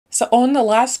So on the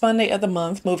last Monday of the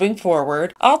month moving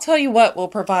forward, I'll tell you what will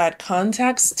provide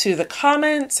context to the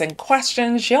comments and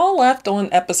questions y'all left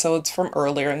on episodes from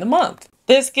earlier in the month.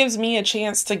 This gives me a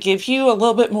chance to give you a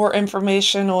little bit more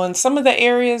information on some of the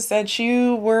areas that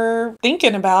you were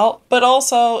thinking about, but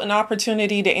also an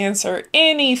opportunity to answer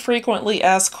any frequently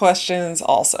asked questions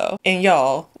also. And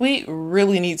y'all, we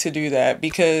really need to do that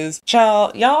because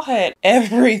y'all had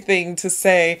everything to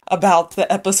say about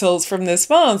the episodes from this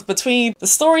month. Between the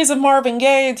stories of Marvin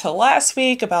Gaye to last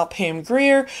week about Pam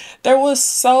Grier, there was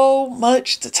so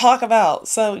much to talk about.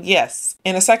 So yes,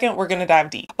 in a second, we're going to dive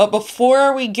deep. But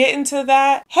before we get into that,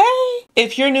 hey,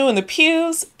 if you're new in the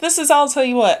pews, this is I'll Tell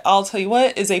You What. I'll Tell You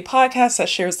What is a podcast that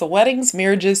shares the weddings,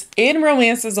 marriages, and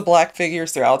romances of Black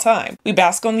figures throughout time. We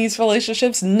bask on these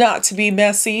relationships not to be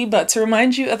messy, but to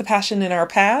remind you of the passion in our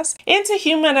past and to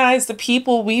humanize the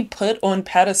people we put on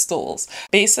pedestals.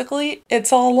 Basically,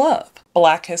 it's all love.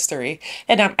 Black history.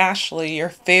 And I'm Ashley, your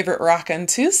favorite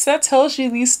raconteuse that tells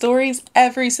you these stories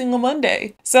every single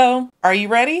Monday. So, are you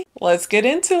ready? Let's get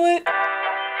into it.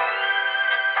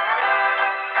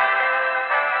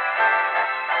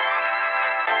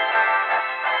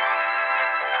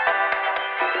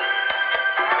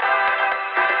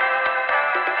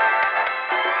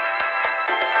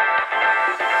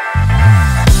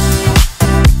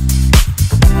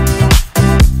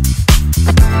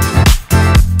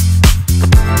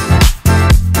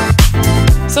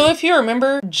 So if you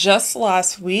remember, just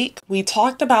last week, we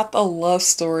talked about the love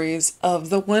stories of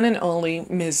the one and only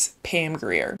Ms. Pam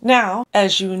Grier. Now,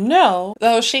 as you know,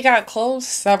 though she got close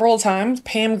several times,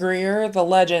 Pam Grier, the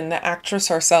legend, the actress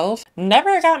herself,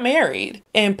 never got married.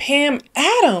 And Pam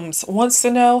Adams wants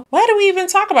to know, why do we even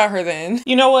talk about her then?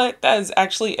 You know what? That is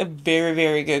actually a very,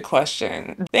 very good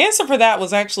question. The answer for that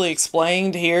was actually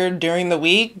explained here during the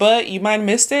week, but you might have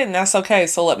missed it, and that's okay,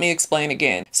 so let me explain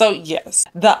again. So yes,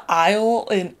 the aisle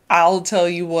in I'll Tell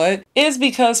You What is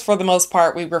because for the most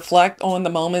part we reflect on the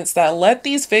moments that led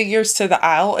these figures to the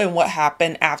aisle and what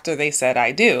happened after they said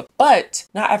I do. But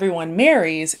not everyone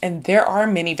marries, and there are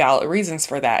many valid reasons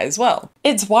for that as well.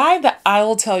 It's why the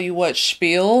I'll Tell You What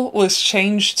spiel was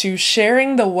changed to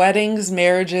sharing the weddings,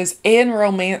 marriages, and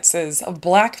romances of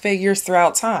Black figures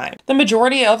throughout time. The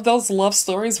majority of those love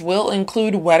stories will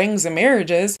include weddings and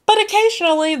marriages, but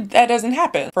occasionally that doesn't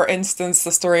happen. For instance,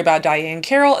 the story about Diane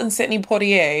Carroll and Sidney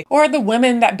Poitier, or the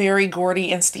women that Berry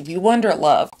Gordy and Stevie Wonder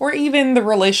love, or even the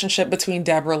relationship between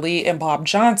Deborah Lee and Bob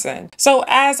Johnson. So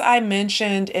as I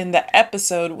mentioned in the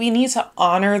episode, we need to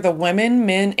honor the women,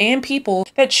 men, and people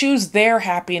that choose their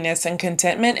happiness and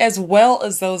contentment as well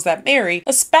as those that marry,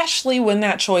 especially when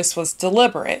that choice was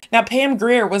deliberate. Now, Pam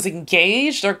Grier was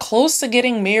engaged or close to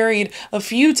getting married a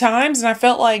few times, and I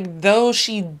felt like though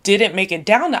she didn't make it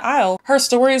down the aisle, her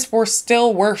stories were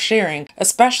still worth sharing,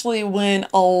 especially when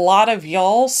a lot of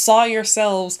y'all saw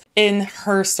yourselves in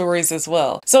her stories as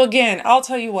well. So again, I'll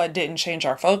Tell You What didn't change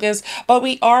our focus, but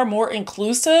we are more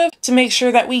inclusive to make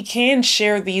sure that we can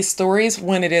share these stories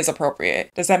when it is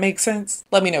appropriate. Does that make sense?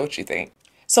 Let me know what you think.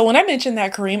 So when I mentioned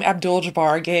that Kareem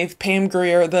Abdul-Jabbar gave Pam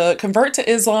Grier the convert to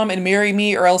Islam and marry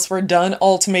me or else we're done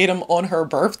ultimatum on her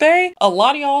birthday, a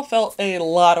lot of y'all felt a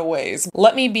lot of ways.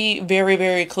 Let me be very,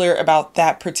 very clear about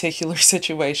that particular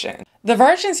situation. The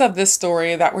versions of this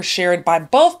story that were shared by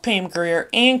both Pam Grier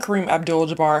and Kareem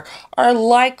Abdul-Jabbar are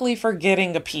likely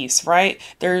forgetting a piece, right?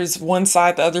 There's one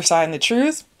side, the other side, and the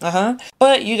truth.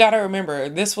 But you gotta remember,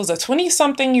 this was a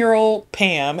 20-something-year-old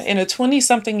Pam and a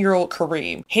 20-something-year-old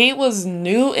Kareem. He was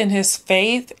new in his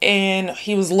faith and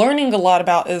he was learning a lot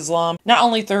about Islam, not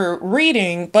only through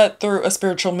reading, but through a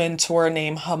spiritual mentor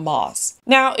named Hamas.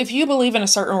 Now, if you believe in a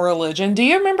certain religion, do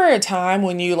you remember a time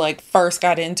when you first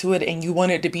got into it and you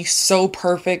wanted to be so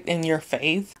perfect in your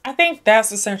faith? I think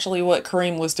that's essentially what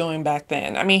Kareem was doing back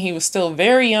then. I mean, he was still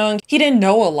very young. He didn't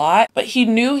know a lot, but he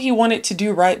knew he wanted to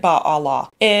do right by Allah.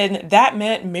 And that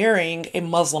meant marrying a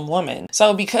Muslim woman.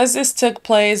 So because this took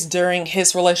place during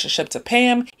his relationship to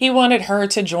Pam, he wanted her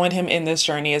to join him in this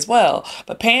journey as well.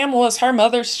 But Pam was her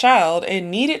mother's child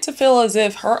and needed to feel as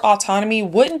if her autonomy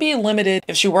wouldn't be limited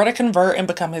if she were to convert and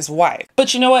become his wife.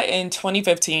 But you know what? In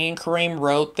 2015, Kareem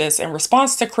wrote this in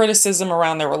response to criticism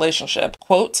around their relationship.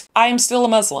 Quote, "I am still a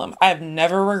Muslim. I have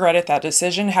never regretted that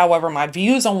decision. However, my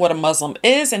views on what a Muslim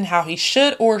is and how he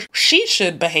should or she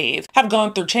should behave have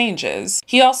gone through changes."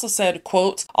 He also said,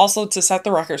 quote, "Also to set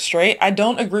the record straight, I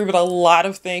don't agree with a lot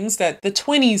of things that the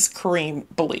 20s Kareem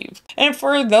believed." And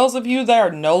for those of you that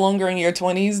are no longer in your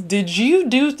 20s, did you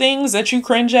do things that you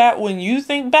cringe at when you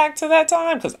think back to that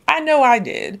time? Because I know I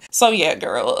did. So yeah,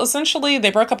 girl, essentially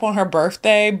they broke up on her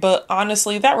birthday, but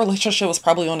honestly, that relationship was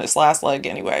probably on its last leg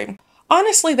anyway.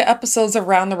 Honestly, the episodes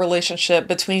around the relationship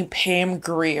between Pam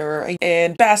Grier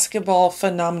and basketball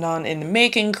phenomenon in the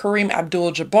making, Kareem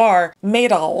Abdul-Jabbar,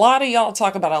 made a lot of y'all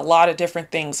talk about a lot of different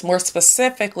things, more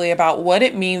specifically about what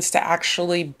it means to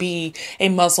actually be a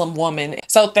Muslim woman.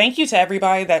 So thank you to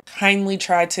everybody that kindly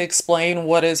tried to explain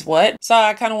what is what. So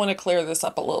I kind of want to clear this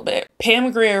up a little bit.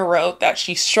 Pam Grier wrote that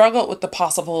she struggled with the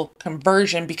possible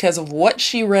conversion because of what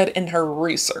she read in her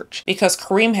research. Because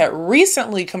Kareem had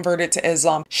recently converted to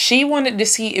Islam, she wanted to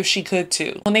see if she could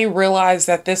too. When they realized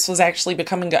that this was actually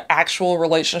becoming an actual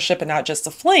relationship and not just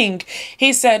a fling,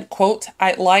 he said, quote,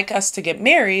 "I'd like us to get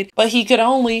married," but he could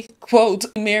only, quote,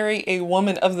 marry a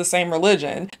woman of the same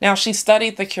religion. Now, she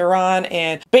studied the Quran,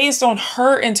 and based on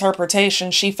her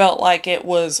interpretation, she felt like it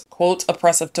was, quote,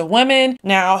 oppressive to women.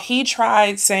 Now, he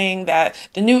tried saying that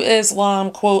the new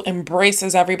Islam, quote,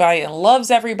 embraces everybody and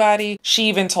loves everybody. She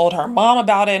even told her mom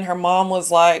about it, and her mom was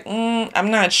like,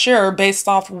 I'm not sure, based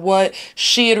off what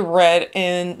she had read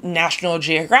in National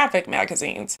Geographic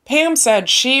magazines. Pam said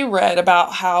she read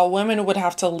about how women would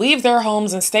have to leave their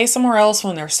homes and stay somewhere else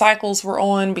when their cycles were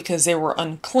on because they were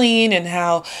unclean, and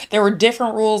how there were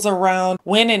different rules around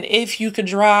when and if you could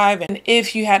drive and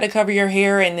if you had to cover your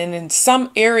hair, and then in some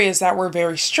areas that were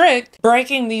very strict,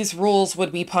 breaking these rules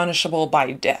would be punishable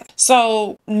by death.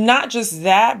 So not just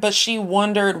that, but she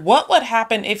wondered what would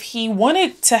happen if he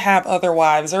wanted to have other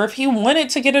wives, or if he wanted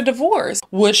to get a divorce.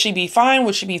 Would she be fine?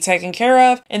 Would she be taken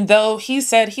care of? And though he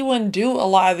said he wouldn't do a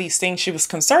lot of these things she was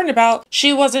concerned about,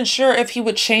 she wasn't sure if he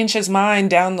would change his mind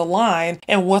down the line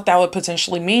and what that would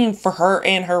potentially mean for her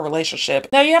and her relationship.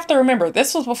 Now, you have to remember,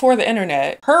 this was before the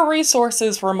internet. Her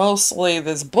resources were mostly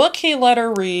this book he let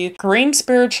her read, Kareem's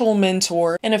spiritual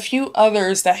mentor, and a few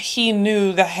others that he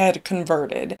knew that had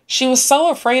converted. She was so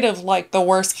afraid of like the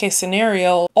worst case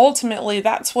scenario. Ultimately,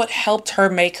 that's what helped her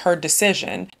make her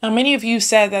decision. Now, many of you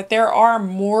said that there are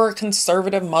more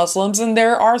conservative Muslims and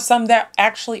there are some that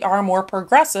actually are more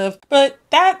progressive, but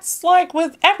that's like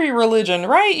with every religion,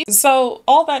 right? So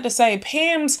all that to say,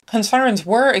 Pam's concerns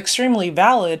were extremely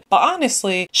valid, but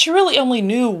honestly, she really only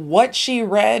knew what she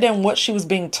read and what she was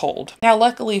being told. Now,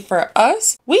 luckily for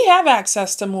us, we have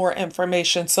access to more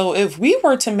information. So if we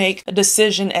were to make a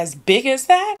decision as big as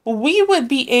that, we would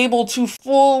be able to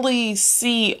fully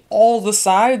see all the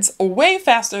sides way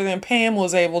faster than Pam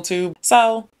was able to.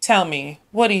 So tell me,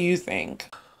 what do you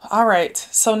think? All right,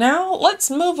 so now let's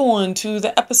move on to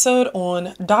the episode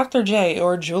on Dr. J,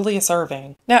 or Julius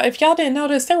Erving. Now, if y'all didn't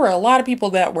notice, there were a lot of people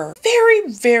that were very,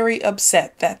 very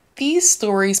upset that these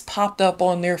stories popped up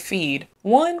on their feed.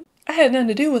 One, I had nothing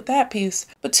to do with that piece.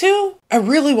 But two, I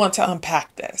really want to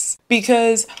unpack this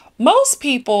because most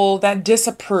people that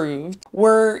disapproved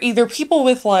were either people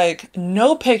with like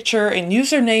no picture and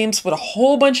usernames with a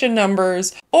whole bunch of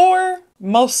numbers, or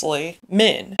mostly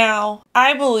men. Now,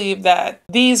 I believe that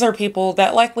these are people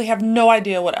that likely have no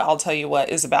idea what I'll Tell You What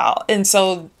is about. And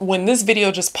so when this video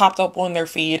just popped up on their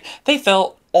feed, they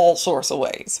felt all sorts of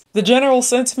ways. The general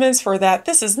sentiments for that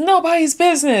this is nobody's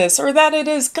business, or that it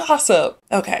is gossip.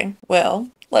 Okay, well,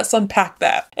 let's unpack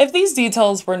that. If these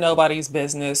details were nobody's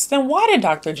business, then why did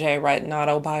Dr. J write an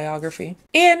autobiography?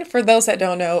 And for those that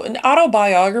don't know, an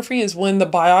autobiography is when the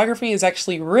biography is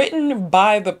actually written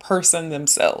by the person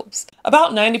themselves.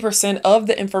 About 90% of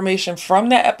the information from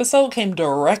that episode came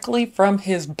directly from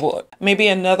his book. Maybe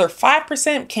another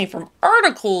 5% came from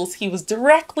articles he was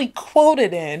directly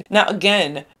quoted in. Now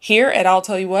again, here at I'll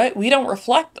Tell You What, we don't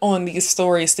reflect on these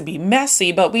stories to be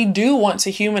messy, but we do want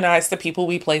to humanize the people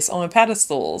we place on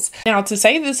pedestals. Now, to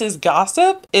say this is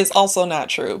gossip is also not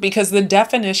true, because the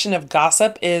definition of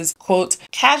gossip is, quote,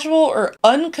 casual or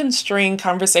unconstrained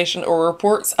conversation or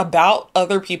reports about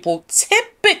other people,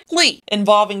 typically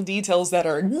involving details that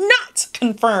are not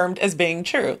confirmed as being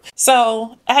true.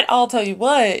 So at I'll Tell You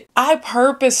What, I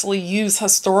purposely use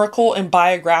historical and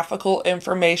biographical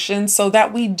information so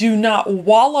that we do not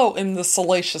wallow in the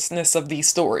salaciousness of these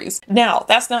stories. Now,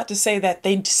 that's not to say that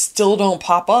they still don't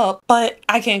pop up, but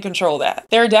I can't control that.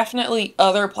 There are definitely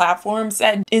other platforms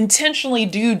that intentionally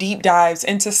do deep dives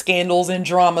into scandals and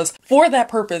dramas for that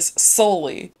purpose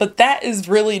solely, but that is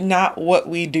really not what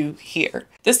we do here.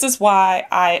 This is why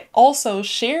I also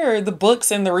share the books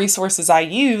and the resources I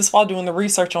use while doing the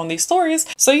research on these stories,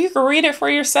 so you can read it for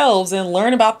yourselves and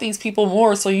learn about these people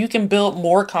more, so you can build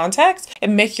more context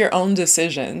and make your own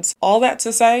decisions. All that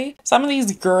to say, some of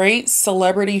these great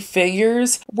celebrity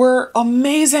figures were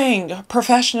amazing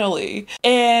professionally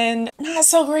and not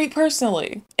so great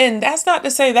personally. And that's not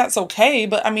to say that's okay,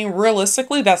 but I mean,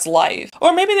 realistically, that's life.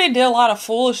 Or maybe they did a lot of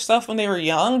foolish stuff when they were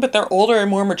young, but they're older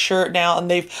and more mature now and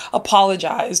they've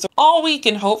apologized. All we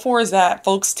can hope for is that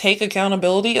folks take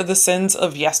accountability of the sins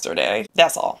of yesterday.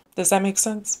 That's all. Does that make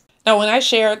sense? Now, when I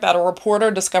shared that a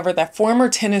reporter discovered that former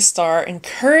tennis star and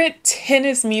current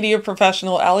tennis media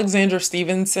professional Alexandra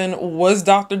Stevenson was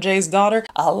Dr. J's daughter,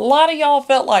 a lot of y'all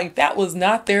felt like that was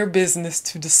not their business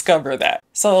to discover that.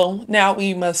 So now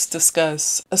we must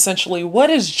discuss essentially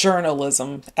what is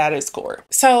journalism at its core.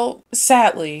 So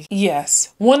sadly,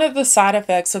 yes, one of the side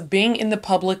effects of being in the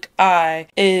public eye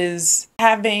is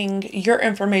having your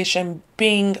information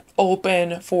being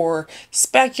open for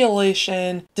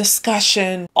speculation,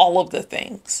 discussion, all of the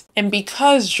things. And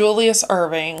because Julius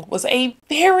Erving was a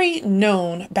very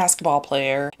known basketball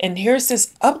player, and here's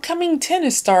this upcoming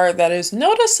tennis star that is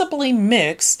noticeably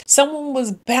mixed, someone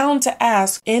was bound to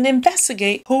ask and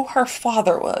investigate who her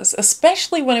father was,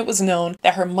 especially when it was known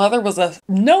that her mother was a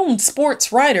known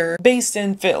sports writer based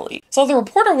in Philly. So the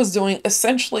reporter was doing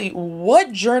essentially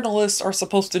what journalists are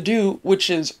supposed to do, which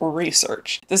is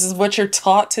research. This is what you're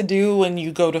taught to do when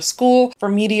you go to school for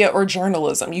media or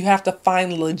journalism. You have to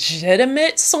find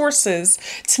legitimate sources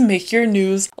to make your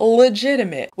news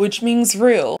legitimate, which means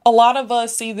real. A lot of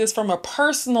us see this from a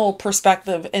personal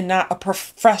perspective and not a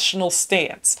professional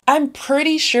stance. I'm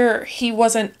pretty sure he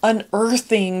wasn't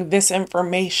unearthing this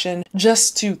information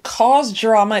just to cause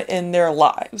drama in their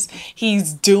lives.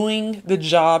 He's doing the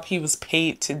job he was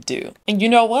paid to do. And you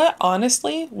know what?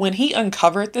 Honestly, when he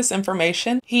uncovered this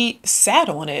information, he sat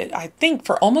on it, I think,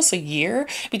 for almost a year,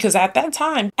 because at that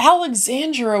time,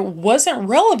 Alexandra wasn't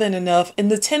relevant enough in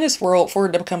the tennis world for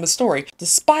it to become a story,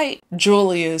 despite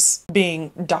Julius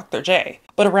being Dr. J.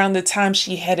 But around the time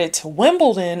she headed to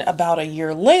Wimbledon about a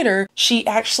year later, she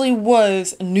actually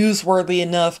was newsworthy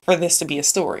enough for this to be a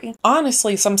story.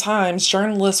 Honestly, sometimes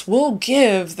journalists will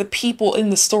give the people in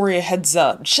the story a heads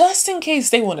up, just in case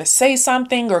they want to say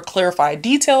something or clarify a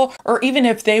detail, or even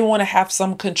if they want to have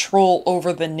some control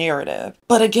over the narrative.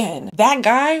 But again, that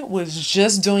guy was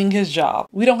just doing his job.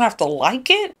 We don't have to like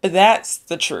it, but that's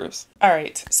the truth. All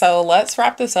right, so let's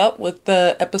wrap this up with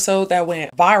the episode that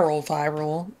went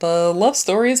viral, the love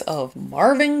stories of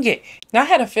Marvin Gaye. Now, I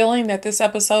had a feeling that this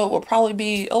episode would probably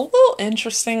be a little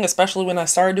interesting, especially when I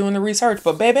started doing the research,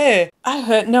 but baby, I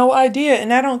had no idea,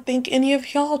 and I don't think any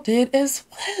of y'all did as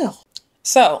well.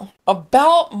 So,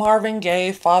 about Marvin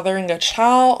Gaye fathering a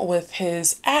child with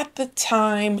his, at the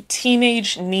time,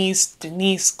 teenage niece,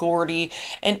 Denise Gordy,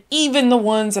 and even the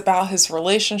ones about his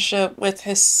relationship with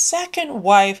his second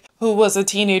wife, who was a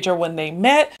teenager when they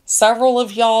met. Several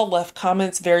of y'all left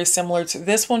comments very similar to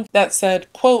this one that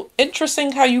said, quote,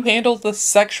 "Interesting how you handled the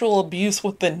sexual abuse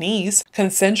with the niece.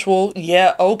 Consensual,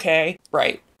 yeah, okay,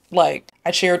 right." Like,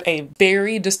 I shared a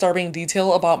very disturbing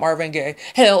detail about Marvin Gaye.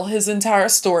 Hell, his entire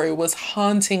story was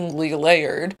hauntingly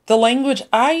layered. The language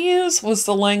I used was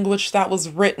the language that was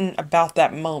written about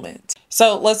that moment.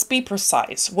 So let's be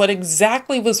precise. What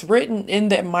exactly was written in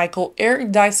the Michael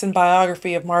Eric Dyson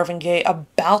biography of Marvin Gaye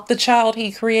about the child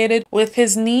he created with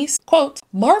his niece? Quote,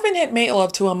 "Marvin had made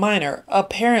love to a minor,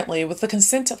 apparently with the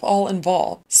consent of all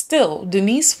involved. Still,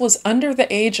 Denise was under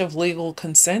the age of legal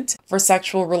consent for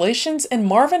sexual relations, and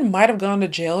Marvin might have gone to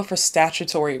jail for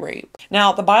statutory rape."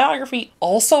 Now, the biography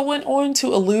also went on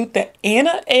to allude that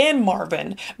Anna and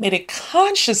Marvin made a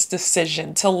conscious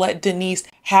decision to let Denise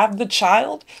have the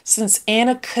child since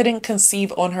Anna couldn't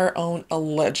conceive on her own,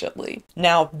 allegedly.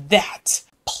 Now that,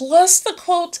 plus the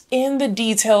quote and the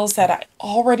details that I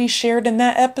already shared in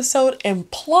that episode,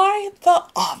 imply the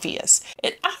obvious.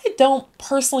 And I don't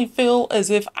personally feel as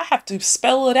if I have to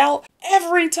spell it out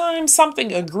every time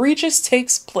something egregious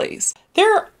takes place.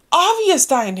 There are obvious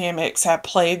dynamics at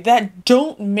play that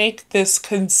don't make this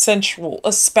consensual,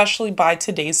 especially by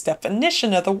today's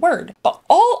definition of the word. But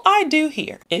all I do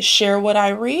here is share what I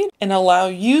read and allow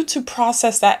you to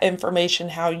process that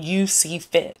information how you see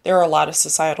fit. There are a lot of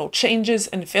societal changes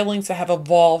and feelings that have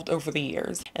evolved over the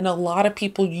years, and a lot of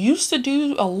people used to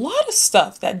do a lot of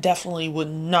stuff that definitely would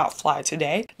not fly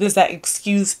today. Does that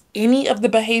excuse any of the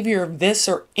behavior of this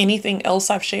or anything else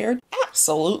I've shared?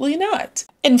 Absolutely not.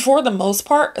 And for the most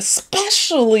part,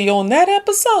 especially on that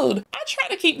episode, I try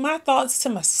to keep my thoughts to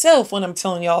myself when I'm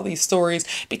telling y'all these stories,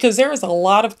 because there is a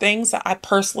lot of things that I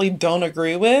personally don't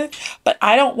agree with, but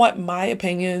I don't want my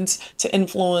opinions to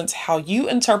influence how you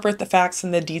interpret the facts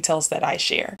and the details that I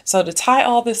share. So to tie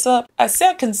all this up, I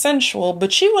said consensual,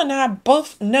 but you and I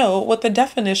both know what the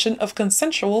definition of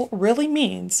consensual really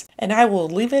means, and I will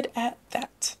leave it at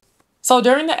that. So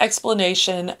during the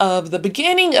explanation of the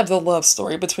beginning of the love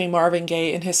story between Marvin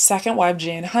Gaye and his second wife,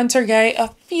 Jan Hunter Gaye, a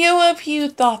few of you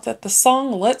thought that the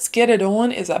song Let's Get It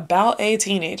On is about a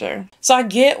teenager. So I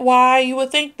get why you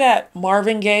would think that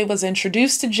Marvin Gaye was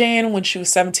introduced to Jan when she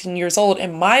was 17 years old,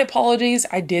 and my apologies,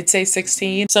 I did say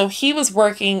 16. So he was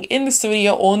working in the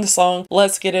studio on the song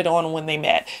Let's Get It On when they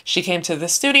met. She came to the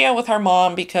studio with her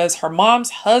mom because her mom's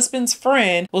husband's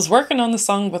friend was working on the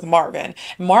song with Marvin.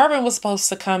 Marvin was supposed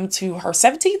to come to her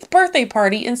 17th birthday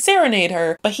party and serenade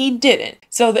her, but he didn't.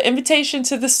 So the invitation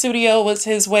to the studio was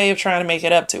his way of trying to make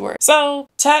it up to her. So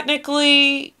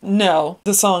technically, no,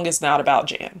 the song is not about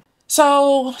Jan.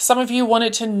 So some of you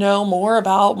wanted to know more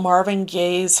about Marvin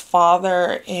Gaye's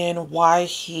father and why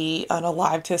he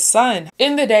unalived his son.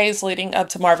 In the days leading up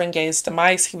to Marvin Gaye's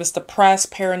demise, he was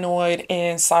depressed, paranoid,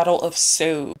 and suicidal of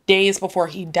suicide. Days before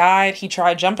he died, he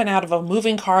tried jumping out of a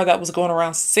moving car that was going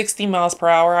around 60 miles per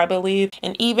hour, I believe.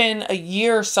 And even a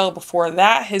year or so before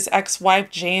that, his ex-wife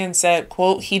Jan said,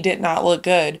 quote, he did not look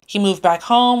good. He moved back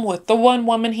home with the one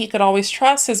woman he could always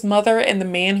trust, his mother, and the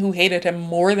man who hated him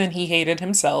more than he hated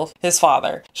himself, his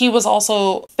father. He was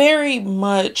also very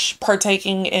much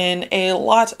partaking in a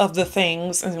lot of the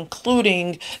things,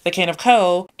 including the can of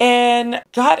coke, and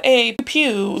got a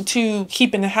pew to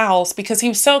keep in the house because he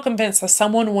was so convinced that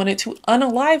someone wanted to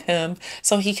unalive him,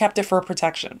 so he kept it for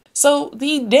protection. So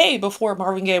the day before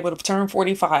Marvin Gaye would have turned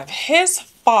 45, his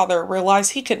father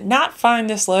realized he could not find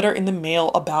this letter in the mail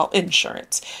about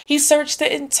insurance. He searched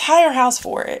the entire house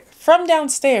for it. From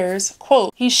downstairs,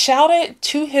 quote, he shouted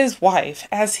to his wife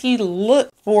as he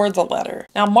looked for the letter.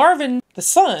 Now Marvin, the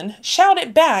son,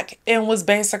 shouted back and was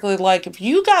basically like, if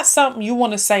you got something you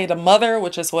want to say to mother,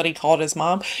 which is what he called his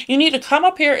mom, you need to come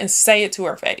up here and say it to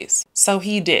her face. So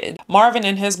he did. Marvin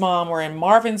and his mom were in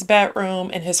Marvin's bedroom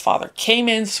and his father came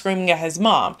in screaming at his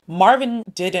mom. Marvin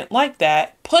didn't like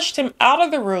that, pushed him out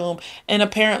of the room, and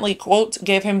apparently, quote,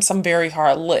 gave him some very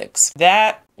hard licks.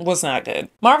 That was not good.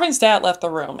 Marvin's dad left the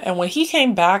room, and when he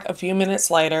came back a few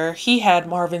minutes later, he had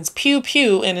Marvin's pew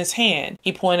pew in his hand.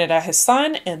 He pointed at his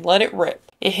son and let it rip.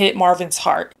 It hit Marvin's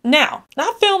heart. Now,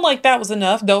 not feeling like that was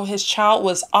enough, though his child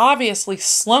was obviously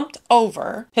slumped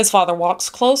over, his father walks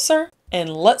closer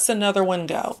and lets another one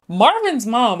go. Marvin's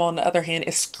mom, on the other hand,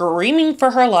 is screaming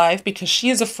for her life because she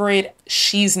is afraid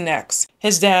she's next.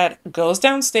 His dad goes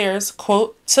downstairs,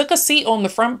 quote, took a seat on the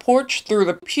front porch, threw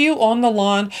the pew on the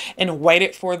lawn, and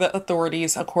waited for the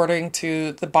authorities, according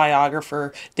to the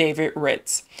biographer David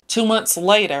Ritz. 2 months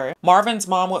later, Marvin's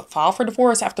mom would file for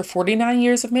divorce after 49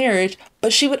 years of marriage,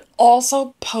 but she would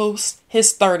also post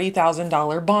his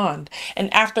 $30,000 bond.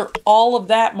 And after all of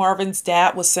that, Marvin's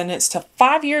dad was sentenced to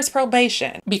 5 years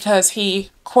probation because he,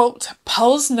 quote,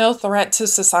 posed no threat to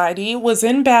society, was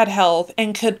in bad health,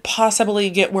 and could possibly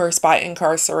get worse by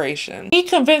incarceration. He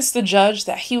convinced the judge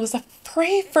that he was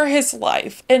afraid for his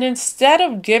life, and instead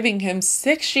of giving him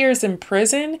 6 years in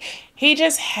prison, he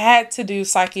just had to do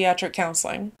psychiatric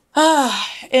counseling.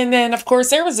 And then, of course,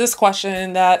 there was this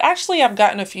question that actually I've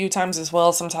gotten a few times as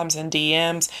well, sometimes in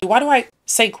DMs. Why do I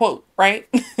say quote, right?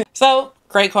 So,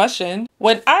 great question.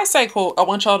 When I say quote, I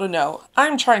want y'all to know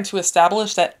I'm trying to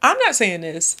establish that I'm not saying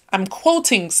this. I'm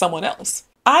quoting someone else.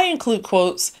 I include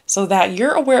quotes so that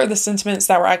you're aware of the sentiments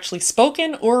that were actually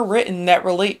spoken or written that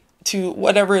relate to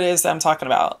whatever it is that I'm talking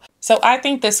about. So I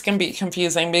think this can be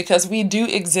confusing because we do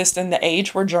exist in the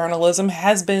age where journalism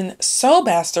has been so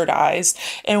bastardized,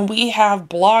 and we have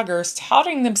bloggers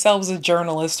touting themselves as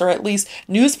journalists, or at least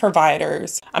news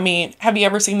providers. I mean, have you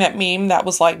ever seen that meme that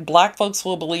was like, black folks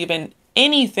will believe in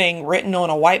anything written on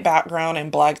a white background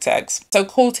in black text? So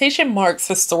quotation marks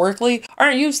historically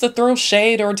aren't used to throw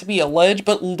shade or to be alleged,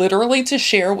 but literally to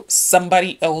share what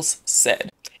somebody else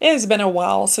said. It has been a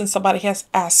while since somebody has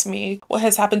asked me what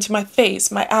has happened to my face,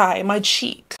 my eye, my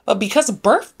cheek. But because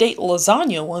birth date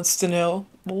lasagna wants to know,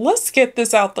 let's get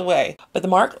this out the way. But the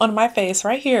mark on my face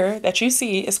right here that you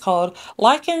see is called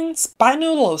lichen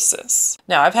spinulosus.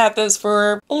 Now, I've had this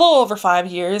for a little over 5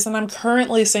 years, and I'm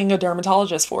currently seeing a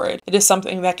dermatologist for it. It is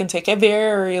something that can take a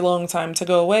very long time to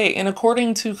go away. And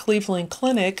according to Cleveland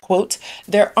Clinic, quote,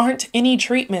 there aren't any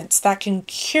treatments that can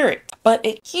cure it, but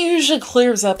it usually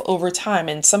clears up over time,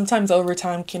 and sometimes over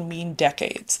time can mean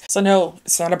decades. So no,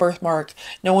 it's not a birthmark.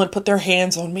 No one put their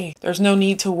hands on me. There's no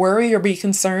need to worry or be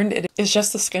concerned. It is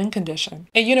just a skin condition.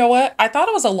 And you know what? I thought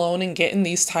I was alone in getting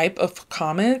these type of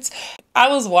comments. I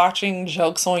was watching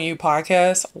Jokes on You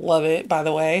podcast, love it by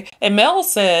the way, and Mel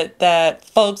said that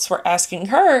folks were asking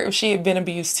her if she had been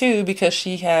abused too because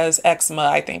she has eczema,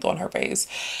 I think, on her face.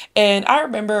 And I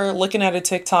remember looking at a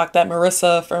TikTok that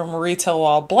Marissa from Retail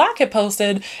While Black had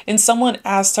posted, and someone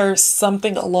asked her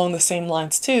something along the same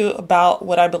lines too about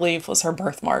what I believe was her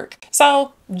birthmark.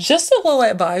 So just a little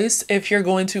advice if you're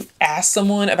going to ask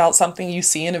someone about something you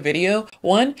see in a video.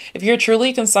 1, if you're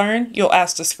truly concerned, you'll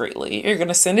ask discreetly. You're going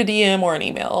to send a DM or an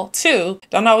email. 2,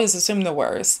 don't always assume the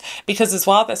worst, because it's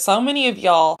wild that so many of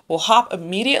y'all will hop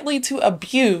immediately to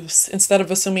abuse instead of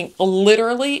assuming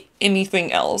literally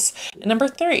anything else. And number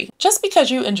 3, just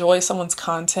because you enjoy someone's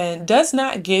content does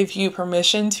not give you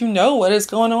permission to know what is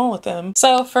going on with them.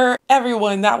 So for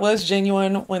everyone that was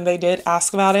genuine when they did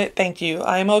ask about it, thank you.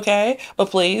 I am okay, but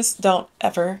please don't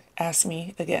ever ask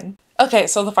me again. Okay,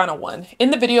 so the final one. In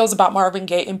the videos about Marvin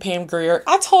Gaye and Pam Grier,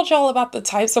 I told y'all about the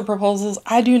types of proposals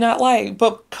I do not like,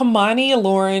 but Kamani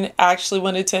Lauren actually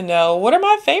wanted to know what are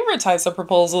my favorite types of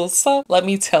proposals, so let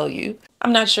me tell you.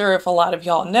 I'm not sure if a lot of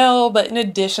y'all know, but in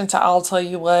addition to I'll Tell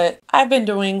You What, I've been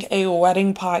doing a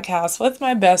wedding podcast with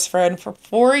my best friend for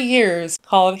 4 years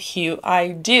called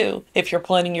Hueido. If you're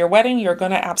planning your wedding, you're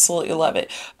going to absolutely love it.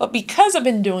 But because I've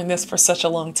been doing this for such a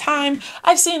long time,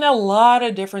 I've seen a lot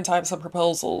of different types of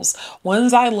proposals.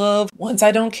 Ones I love, ones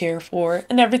I don't care for,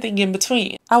 and everything in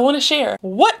between. I want to share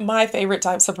what my favorite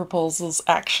types of proposals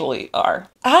actually are.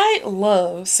 I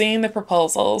love seeing the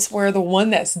proposals where the one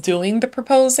that's doing the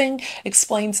proposing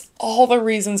explains all the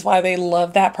reasons why they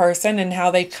love that person and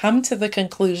how they come to the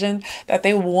conclusion that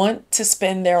they want to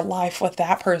spend their life with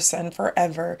that person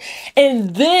forever.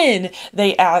 And then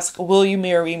they ask, will you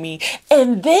marry me?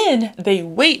 And then they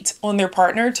wait on their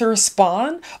partner to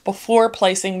respond before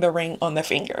placing the ring on the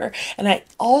finger. And I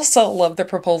also love the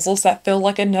proposals that feel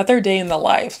like another day in the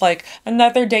life, like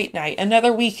another date night,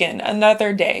 another weekend,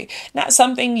 another day. Not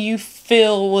something you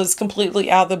feel was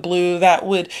completely out of the blue that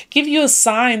would give you a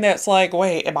sign that's like,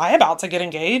 wait, am I about to get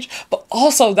engaged? But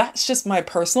also that's just my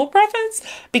personal preference,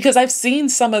 because I've seen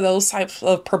some of those types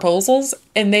of proposals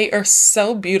and they are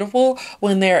so beautiful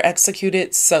when they're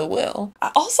executed so well.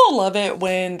 I also love it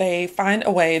when they find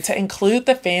a way to include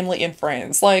the family and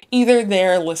friends, like either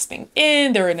they're listening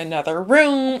in, they're in another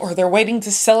room, or they're waiting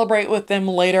to celebrate with them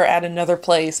later at another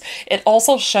place. It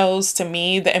also shows to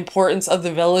me the importance of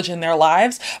the village in their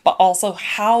lives, but also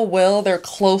how well their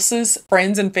closest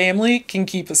friends and family can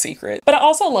keep a secret. But I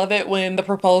also love it when the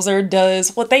proposer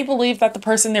does what they believe that the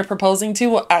person they're proposing to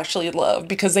will actually love,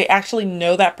 because they actually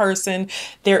know that person.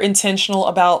 They're intentional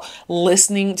about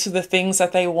listening to the things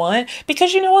that they want,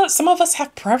 because you know what? Some of us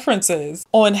have preferences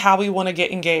on how we want to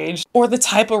get engaged or the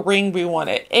type of ring we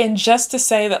wanted. And just to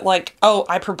say that like, oh,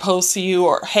 I proposed to you,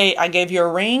 or hey, I gave you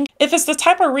a ring. If it's the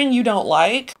type of ring you don't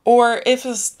like, or if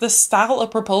it's the style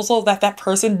of proposal that that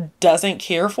person doesn't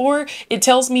care for, it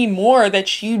tells me more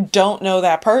that you don't know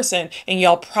that person and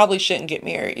y'all probably shouldn't get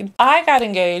married. I got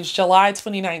engaged July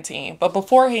 2019, but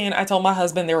beforehand I told my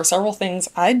husband there were several things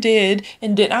I did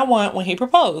and did not want when he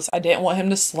proposed. I didn't want him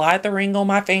to slide the ring on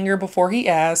my finger before he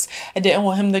asked. I didn't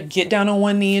want him to get down on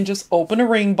one knee and just open a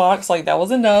ring box, like that was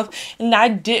enough. And I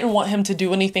didn't want him to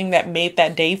do anything that made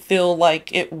that day feel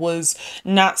like it was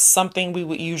not something we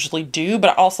would usually do, but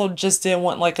I also just didn't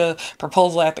want like a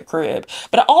proposal at the crib.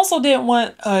 But I also didn't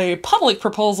want a public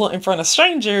proposal in front of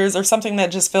strangers or something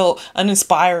that just felt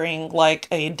uninspiring, like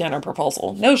a dinner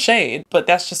proposal. No shade, but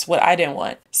that's just what I didn't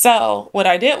want. So what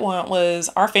I did want was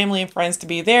our family and friends to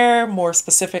be there, more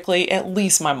specifically, at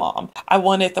least my mom. I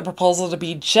wanted the proposal to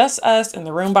be just us in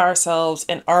the room by ourselves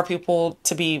and our people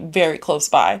to be very close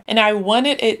by. And I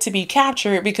wanted it to be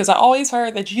captured because I always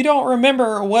heard that you don't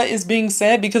remember what is being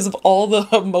said because of all the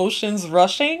emotions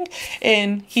rushing.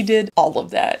 And he did all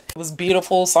of that. It was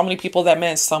beautiful. So many people that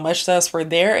meant so much to us were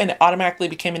there, and it automatically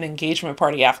became an engagement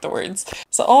party afterwards.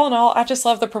 So all in all, I just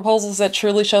love the proposals that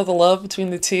truly show the love between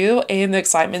the two and the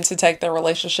excitement to take their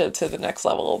relationship to the next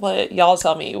level. But y'all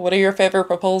tell me, what are your favorite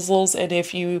proposals? And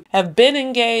if you have been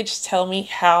engaged, tell me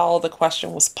how the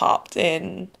question was popped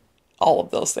and all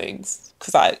of those things,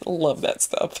 because I love that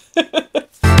stuff.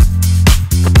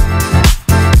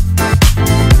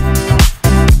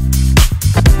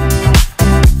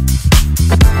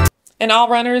 And all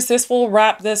runners, this will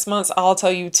wrap this month's I'll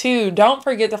Tell You Too. Don't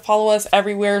forget to follow us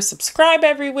everywhere, subscribe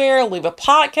everywhere, leave a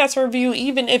podcast review,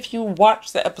 even if you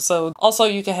watch the episode. Also,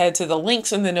 you can head to the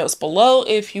links in the notes below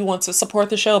if you want to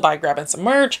support the show by grabbing some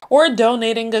merch or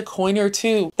donating a coin or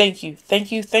two. Thank you,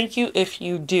 thank you, thank you if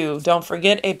you do. Don't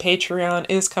forget, a Patreon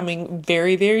is coming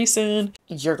very, very soon.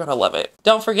 You're gonna love it.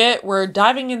 Don't forget, we're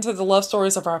diving into the love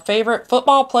stories of our favorite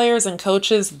football players and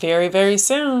coaches very, very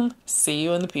soon. See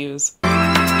you in the pews.